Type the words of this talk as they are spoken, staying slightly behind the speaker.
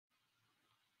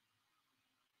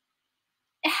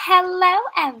Hello,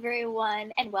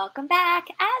 everyone, and welcome back.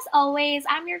 As always,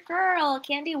 I'm your girl,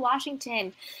 Candy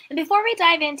Washington. And before we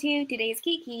dive into today's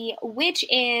Kiki, which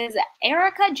is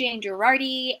Erika Jayne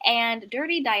and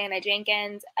Dirty Diana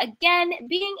Jenkins, again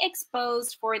being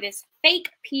exposed for this fake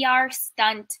PR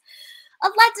stunt,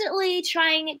 allegedly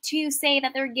trying to say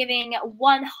that they're giving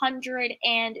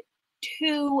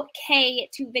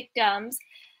 $102K to victims.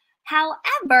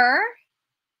 However,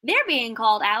 they're being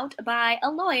called out by a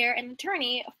lawyer and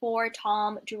attorney for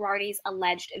Tom Girardi's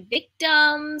alleged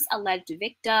victims.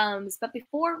 But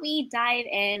before we dive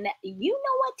in, you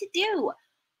know what to do.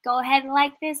 Go ahead and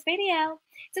like this video,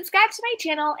 subscribe to my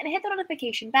channel, and hit the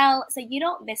notification bell so you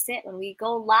don't miss it when we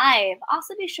go live.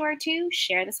 Also, be sure to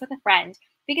share this with a friend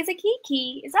because a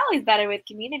Kiki is always better with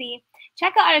community.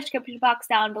 Check out our description box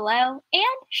down below and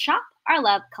shop our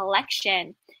love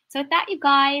collection. So with that, you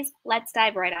guys, let's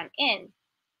dive right on in.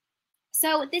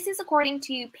 So this is according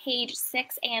to page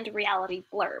 6 and Reality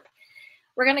Blurb.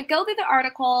 We're going to go through the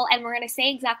article and we're going to say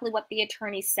exactly what the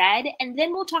attorney said, and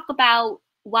then we'll talk about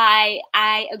why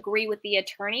I agree with the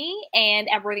attorney and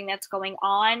everything that's going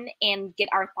on and get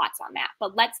our thoughts on that.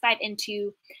 But let's dive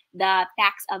into the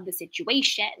facts of the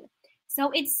situation.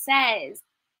 So it says,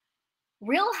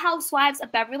 Real Housewives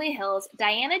of Beverly Hills,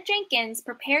 Diana Jenkins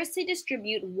prepares to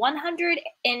distribute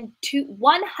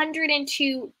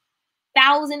 $102,000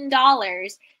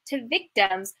 to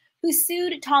victims who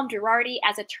sued Tom Girardi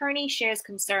as attorney shares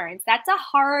concerns. That's a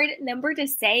hard number to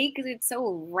say because it's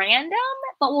so random,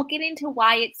 but we'll get into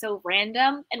why it's so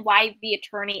random and why the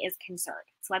attorney is concerned.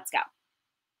 So let's go.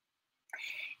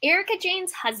 Erika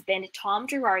Jayne's husband, Tom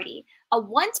Girardi, a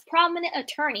once prominent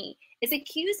attorney, is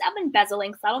accused of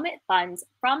embezzling settlement funds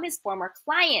from his former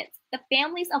clients, the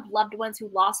families of loved ones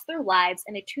who lost their lives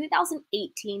in a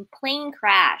 2018 plane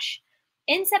crash.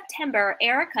 In September,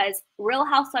 Erika's Real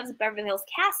Housewives of Beverly Hills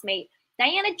castmate,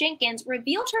 Diana Jenkins,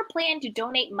 revealed her plan to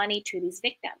donate money to these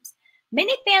victims.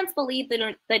 Many fans believed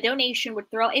that the donation would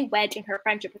throw a wedge in her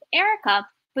friendship with Erika,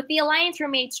 but the alliance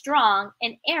remained strong,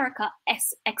 and Erika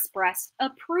expressed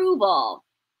approval.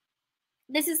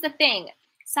 This is the thing.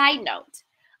 Side note.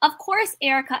 Of course,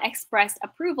 Erika expressed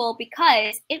approval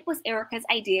because it was Erika's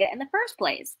idea in the first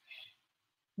place.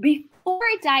 Before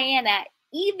Diana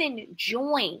even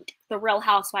joined the Real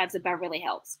Housewives of Beverly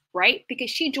Hills, right? Because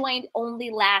she joined only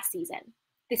last season.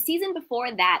 The season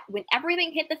before that, when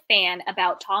everything hit the fan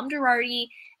about Tom Girardi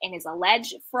and his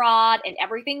alleged fraud and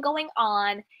everything going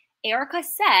on, Erika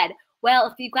said, well,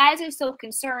 if you guys are so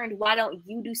concerned, why don't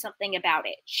you do something about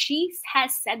it? She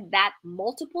has said that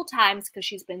multiple times because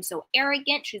she's been so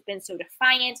arrogant. She's been so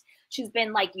defiant. She's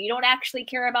been like, you don't actually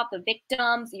care about the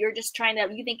victims. You're just trying to,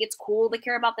 you think it's cool to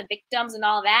care about the victims and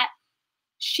all that.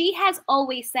 She has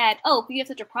always said, oh, if you have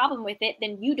such a problem with it,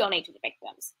 then you donate to the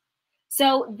victims.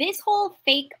 So this whole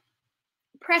fake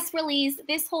press release,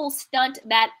 this whole stunt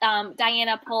that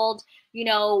Diana pulled, you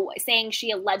know, saying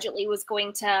she allegedly was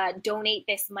going to donate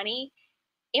this money,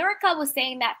 Erika was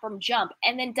saying that from jump.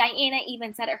 And then Diana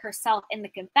even said it herself in the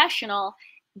confessional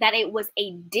that it was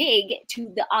a dig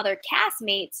to the other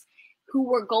castmates who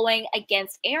were going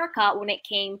against Erika when it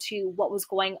came to what was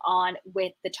going on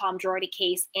with the Tom Girardi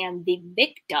case and the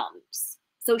victims.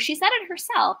 So she said it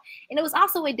herself. And it was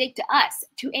also a dig to us,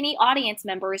 to any audience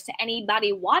members, to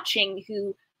anybody watching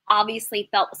who obviously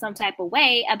felt some type of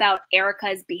way about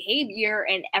Erika's behavior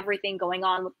and everything going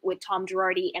on with Tom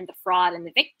Girardi and the fraud and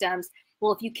the victims.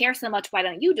 Well, if you care so much, why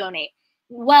don't you donate?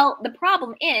 Well, the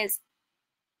problem is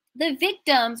the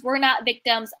victims were not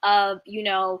victims of, you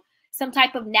know, some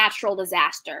type of natural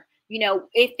disaster. You know,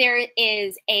 if there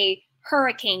is a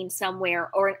hurricane somewhere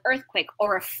or an earthquake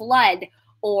or a flood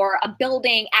or a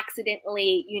building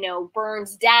accidentally, you know,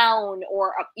 burns down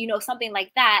or, you know, something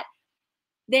like that,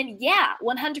 then yeah,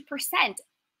 100%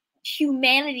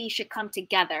 humanity should come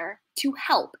together to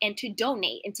help and to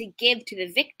donate and to give to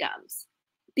the victims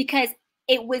because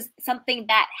it was something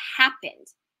that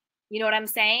happened. You know what I'm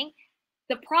saying?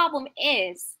 The problem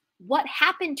is, what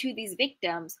happened to these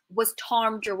victims was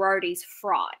Tom Girardi's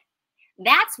fraud.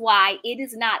 That's why it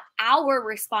is not our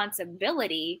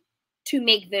responsibility to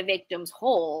make the victims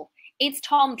whole. It's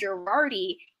Tom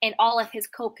Girardi and all of his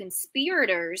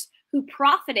co-conspirators who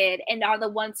profited and are the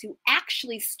ones who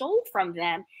actually stole from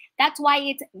them. That's why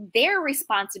it's their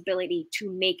responsibility to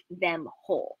make them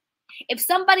whole. If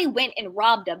somebody went and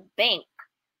robbed a bank,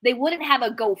 they wouldn't have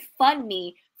a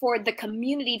GoFundMe for the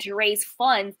community to raise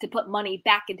funds to put money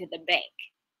back into the bank.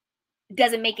 It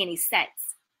doesn't make any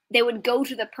sense. They would go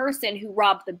to the person who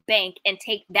robbed the bank and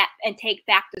take back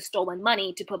the stolen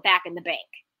money to put back in the bank.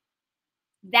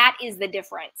 That is the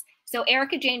difference. So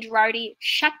Erika Jayne Girardi,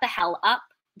 shut the hell up.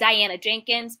 Diana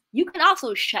Jenkins, you can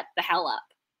also shut the hell up.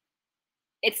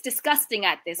 It's disgusting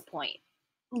at this point.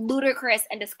 Ludicrous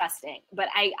and disgusting. But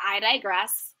I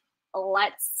digress.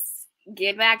 Let's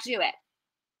get back to it.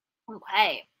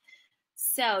 Okay.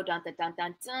 So, dun, dun, dun,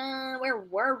 dun, dun, where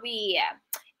were we?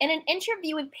 In an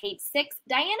interview with Page Six,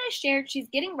 Diana shared she's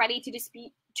getting ready to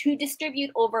distribute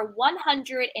over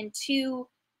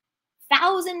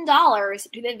 $102,000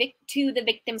 to the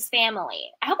victim's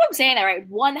family. I hope I'm saying that right.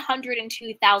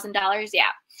 $102,000. Yeah.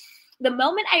 The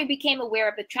moment I became aware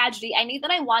of the tragedy, I knew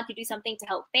that I wanted to do something to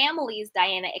help families,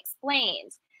 Diana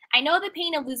explains. I know the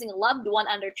pain of losing a loved one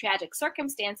under tragic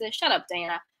circumstances. Shut up,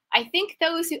 Diana. I thank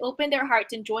those who opened their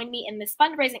hearts and joined me in this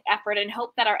fundraising effort and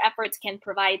hope that our efforts can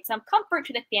provide some comfort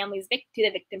to the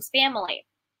victim's family.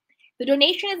 The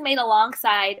donation is made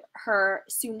alongside her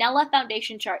Sunella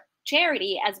Foundation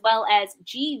charity, as well as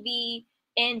GVNG.org,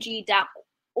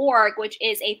 which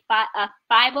is a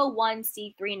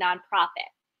 501c3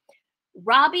 nonprofit.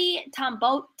 Robbie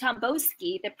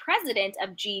Tomboski, the president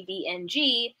of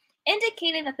GVNG,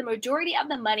 indicated that the majority of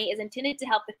the money is intended to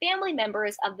help the family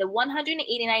members of the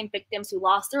 189 victims who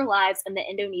lost their lives in the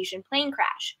Indonesian plane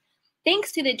crash.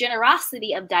 Thanks to the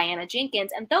generosity of Diana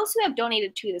Jenkins and those who have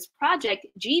donated to this project,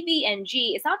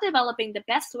 GVNG is now developing the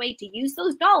best way to use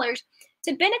those dollars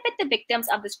to benefit the victims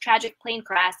of this tragic plane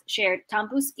crash, shared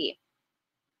Tomboski.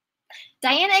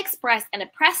 Diana expressed in a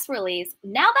press release,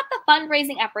 now that the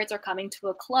fundraising efforts are coming to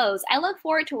a close, I look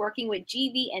forward to working with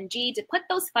GVNG to put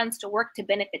those funds to work to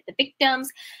benefit the victims.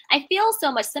 I feel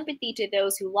so much sympathy to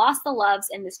those who lost the loves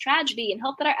in this tragedy and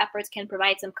hope that our efforts can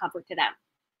provide some comfort to them.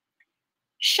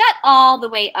 Shut all the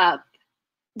way up,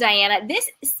 Diana. This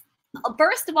is,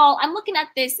 first of all, I'm looking at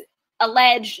this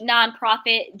alleged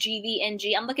nonprofit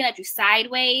GVNG. I'm looking at you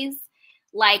sideways.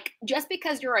 Like, just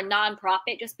because you're a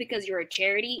nonprofit, just because you're a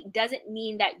charity, doesn't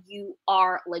mean that you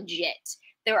are legit.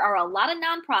 There are a lot of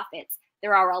nonprofits,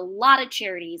 there are a lot of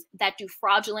charities that do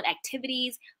fraudulent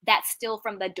activities, that steal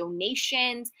from the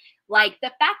donations. Like,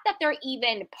 the fact that they're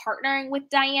even partnering with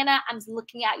Diana, I'm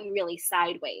looking at you really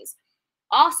sideways.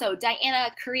 Also,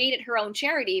 Diana created her own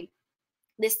charity,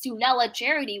 this Sunella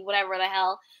charity, whatever the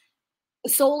hell,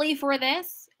 solely for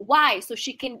this. Why? So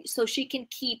she can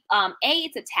keep A,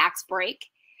 it's a tax break,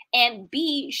 and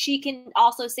B, she can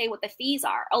also say what the fees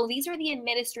are. Oh, these are the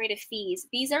administrative fees.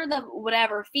 These are the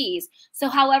whatever fees. So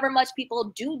however much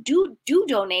people do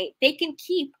donate, they can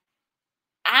keep,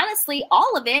 honestly,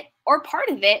 all of it or part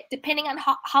of it, depending on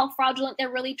how fraudulent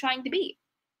they're really trying to be.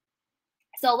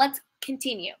 So let's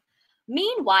continue.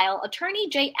 Meanwhile, attorney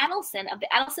Jay Adelson of the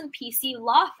Adelson PC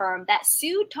law firm that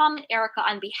sued Tom and Erika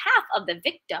on behalf of the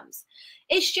victims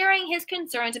is sharing his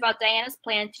concerns about Diana's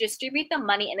plan to distribute the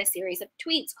money in a series of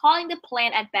tweets, calling the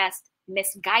plan at best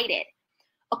misguided.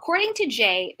 According to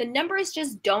Jay, the numbers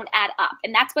just don't add up,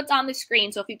 and that's what's on the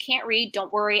screen. So if you can't read,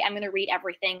 don't worry. I'm going to read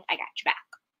everything. I got you back.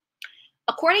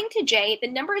 According to Jay, the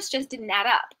numbers just didn't add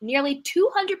up. Nearly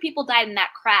 200 people died in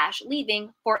that crash,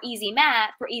 leaving, for ease of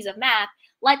math,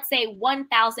 let's say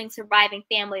 1,000 surviving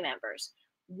family members.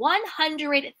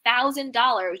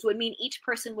 $100,000 would mean each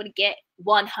person would get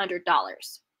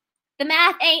 $100. The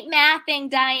math ain't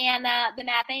mathing, Diana. The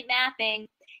math ain't mathing.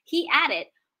 He added,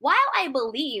 while I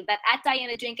believe that at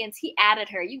Diana Jenkins, he added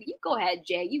her. You go ahead,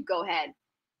 Jay. You go ahead.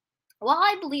 While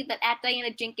I believe that at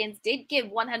Diana Jenkins did give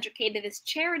 $100K to this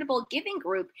charitable giving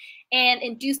group and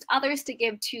induced others to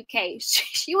give $2K,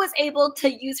 she was able to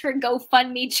use her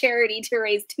GoFundMe charity to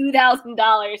raise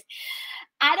 $2,000.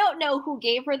 I don't know who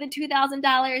gave her the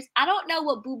 $2,000. I don't know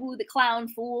what Boo Boo the Clown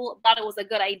Fool thought it was a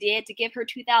good idea to give her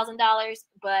 $2,000,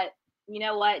 but you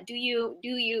know what? Do you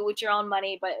with your own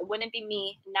money, but it wouldn't be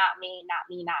me, not me, not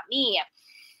me, not me.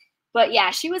 But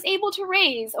yeah, she was able to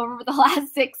raise over the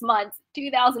last 6 months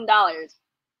 $2,000.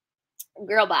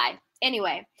 Girl, bye.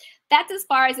 Anyway, that's as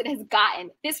far as it has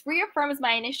gotten. This reaffirms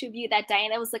my initial view that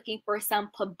Diana was looking for some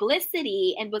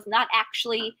publicity and was not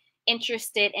actually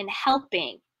interested in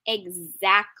helping.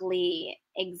 Exactly.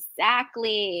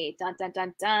 Dun, dun,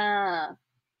 dun, dun.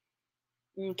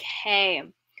 Okay.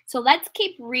 So let's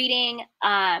keep reading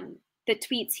the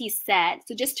tweets he said.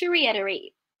 So just to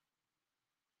reiterate,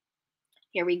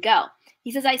 here we go.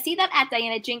 He says, I see that at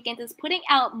Diana Jenkins is putting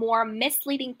out more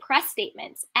misleading press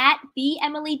statements. At the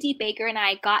Emily D. Baker and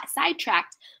I got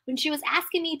sidetracked when she was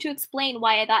asking me to explain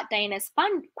why I thought Diana's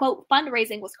quote,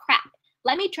 fundraising was crap.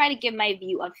 Let me try to give my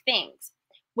view of things.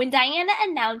 When Diana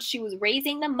announced she was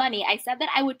raising the money, I said that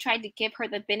I would try to give her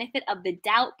the benefit of the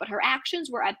doubt, but her actions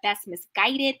were at best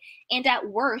misguided and at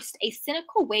worst a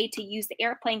cynical way to use the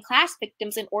airplane crash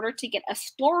victims in order to get a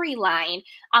storyline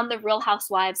on the Real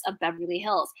Housewives of Beverly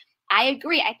Hills. I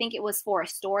agree. I think it was for a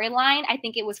storyline. I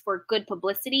think it was for good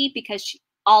publicity because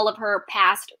all of her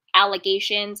past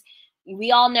allegations,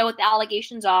 we all know what the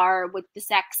allegations are with the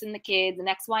sex and the kids and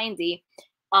X, Y, and Z.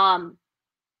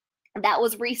 That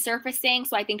was resurfacing.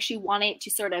 So I think she wanted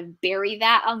to sort of bury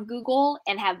that on Google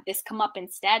and have this come up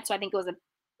instead. So I think it was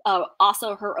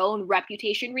also her own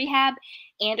reputation rehab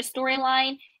and a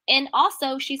storyline. And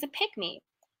also, she's a pick-me.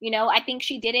 I think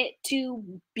she did it to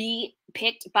be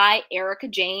picked by Erika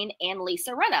Jayne and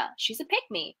Lisa Rinna. She's a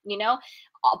pick-me.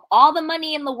 All the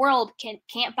money in the world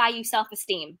can't buy you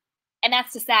self-esteem. And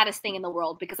that's the saddest thing in the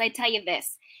world, because I tell you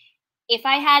this, if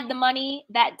I had the money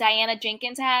that Diana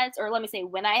Jenkins has, or let me say,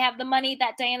 when I have the money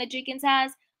that Diana Jenkins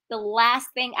has, the last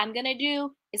thing I'm going to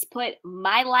do is put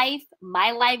my life,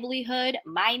 my livelihood,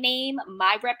 my name,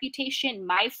 my reputation,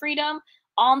 my freedom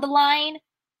on the line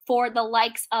for the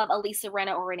likes of a Lisa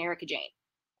Rinna or an Erika Jayne.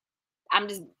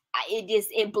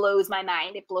 It blows my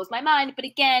mind. It blows my mind. But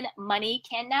again, money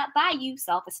cannot buy you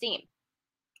self-esteem.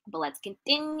 But let's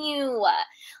continue.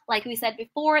 Like we said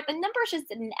before, the numbers just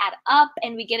didn't add up,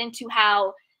 and we get into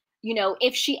how,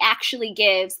 if she actually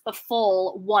gives the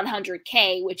full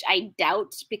 100K, which I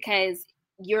doubt, because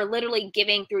you're literally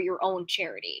giving through your own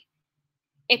charity.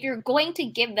 If you're going to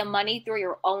give the money through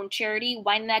your own charity,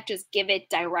 why not just give it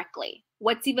directly?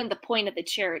 What's even the point of the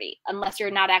charity unless you're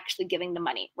not actually giving the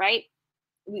money, right?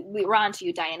 We're on to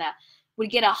you, Diana. We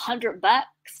get $100.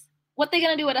 What they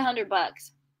gonna do with $100?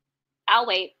 I'll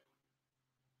wait.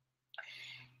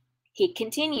 He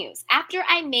continues. After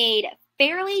I made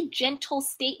fairly gentle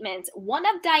statements, one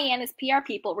of Diana's PR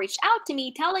people reached out to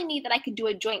me telling me that I could do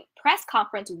a joint press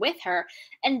conference with her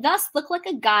and thus look like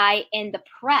a guy in the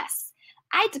press.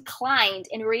 I declined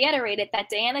and reiterated that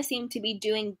Diana seemed to be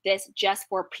doing this just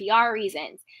for PR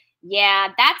reasons. Yeah,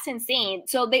 that's insane.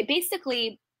 So they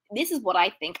basically, this is what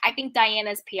I think. I think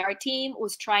Diana's PR team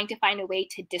was trying to find a way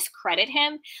to discredit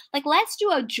him. Like, let's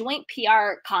do a joint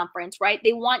PR conference, right?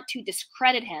 They want to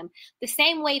discredit him the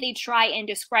same way they try and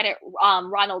discredit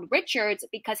Ronald Richards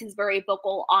because he's very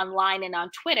vocal online and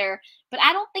on Twitter. But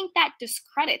I don't think that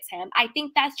discredits him. I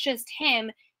think that's just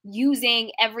him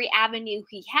using every avenue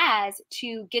he has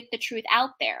to get the truth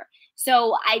out there.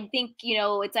 So I think,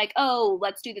 it's like, oh,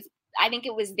 let's do this. I think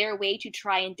it was their way to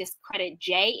try and discredit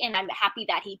Jay, and I'm happy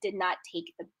that he did not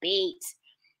take the bait.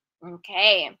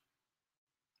 Okay.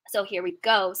 So here we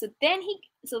go. So then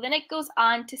it goes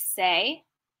on to say,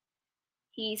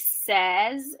 he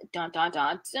says, dun, dun,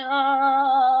 dun,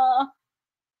 dun.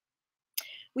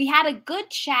 We had a good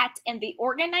chat and the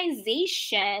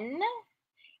organization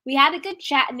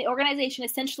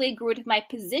essentially agreed with my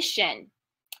position.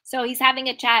 So he's having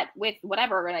a chat with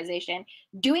whatever organization.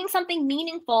 Doing something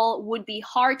meaningful would be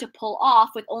hard to pull off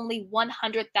with only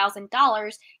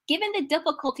 $100,000, given the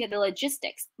difficulty of the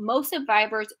logistics. Most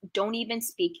survivors don't even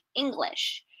speak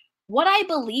English. What I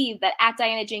believe that at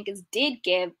Diana Jenkins did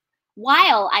give,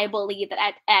 while I believe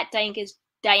that at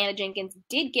Diana Jenkins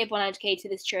did give 100K to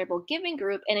this charitable giving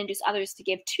group and induce others to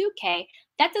give 2K,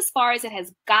 that's as far as it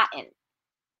has gotten.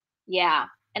 Yeah.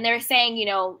 And they're saying,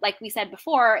 like we said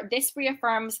before, this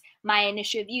reaffirms my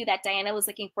initial view that Diana was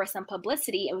looking for some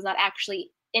publicity and was not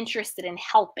actually interested in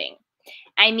helping.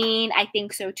 I mean, I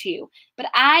think so too. But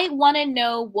I want to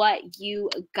know what you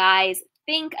guys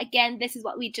think. Again, this is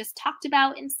what we just talked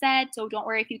about and said, so don't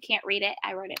worry if you can't read it.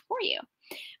 I wrote it for you.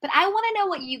 But I want to know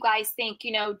what you guys think.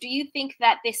 Do you think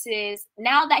that this is,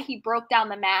 now that he broke down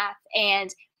the math,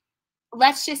 and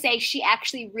let's just say she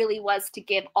actually really was to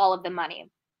give all of the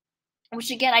money, which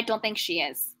again, I don't think she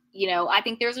is. I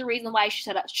think there's a reason why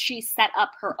she set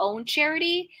up her own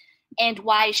charity and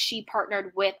why she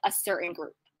partnered with a certain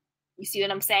group. You see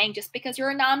what I'm saying? Just because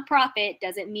you're a nonprofit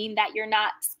doesn't mean that you're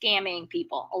not scamming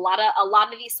people. A lot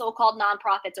of these so-called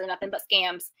nonprofits are nothing but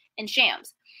scams and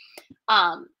shams.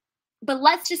 But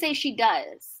let's just say she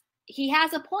does. He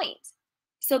has a point.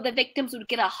 So the victims would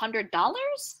get $100?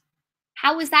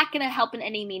 How is that going to help in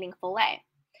any meaningful way?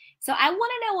 So I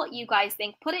want to know what you guys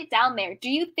think. Put it down there. Do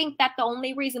you think that the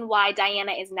only reason why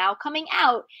Diana is now coming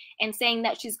out and saying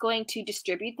that she's going to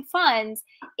distribute the funds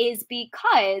is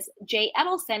because Jay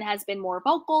Edelson has been more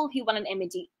vocal? He wanted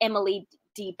Emily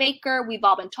D. Baker. We've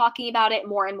all been talking about it.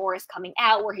 More and more is coming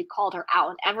out where he called her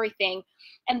out and everything.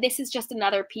 And this is just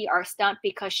another PR stunt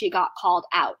because she got called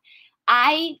out.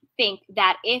 I think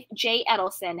that if Jay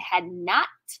Edelson had not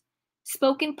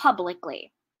spoken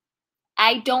publicly,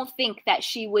 I don't think that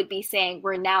she would be saying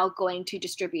we're now going to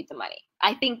distribute the money.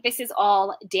 I think this is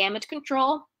all damage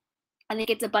control. I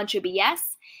think it's a bunch of BS.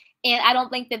 And I don't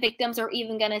think the victims are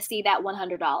even going to see that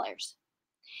 $100.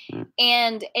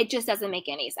 And it just doesn't make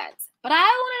any sense. But I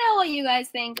want to know what you guys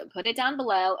think. Put it down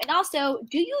below. And also,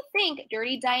 do you think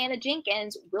Dirty Diana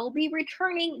Jenkins will be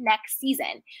returning next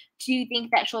season? Do you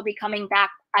think that she'll be coming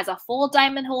back as a full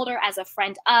diamond holder, as a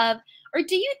friend of? Or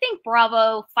do you think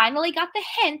Bravo finally got the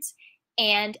hint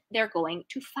and they're going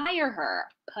to fire her?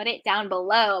 Put it down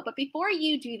below. But before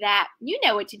you do that, you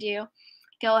know what to do.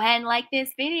 Go ahead and like this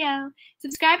video,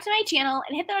 subscribe to my channel,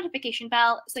 and hit the notification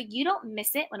bell so you don't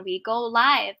miss it when we go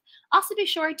live. Also, be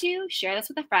sure to share this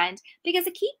with a friend because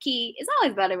a key is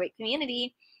always about a great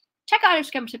community. Check out our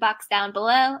description box down below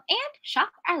and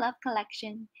shop our love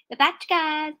collection. With that, you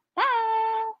guys,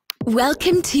 bye!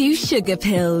 Welcome to Sugar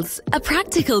Pills, a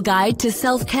practical guide to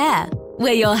self-care,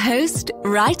 where your host,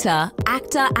 writer,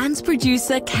 actor, and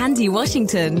producer Candy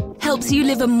Washington helps you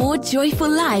live a more joyful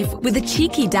life with a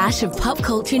cheeky dash of pop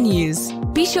culture news.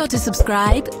 Be sure to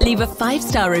subscribe, leave a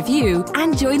 5-star review,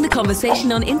 and join the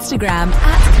conversation on Instagram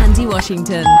 @Candy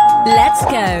Washington. Let's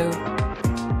go!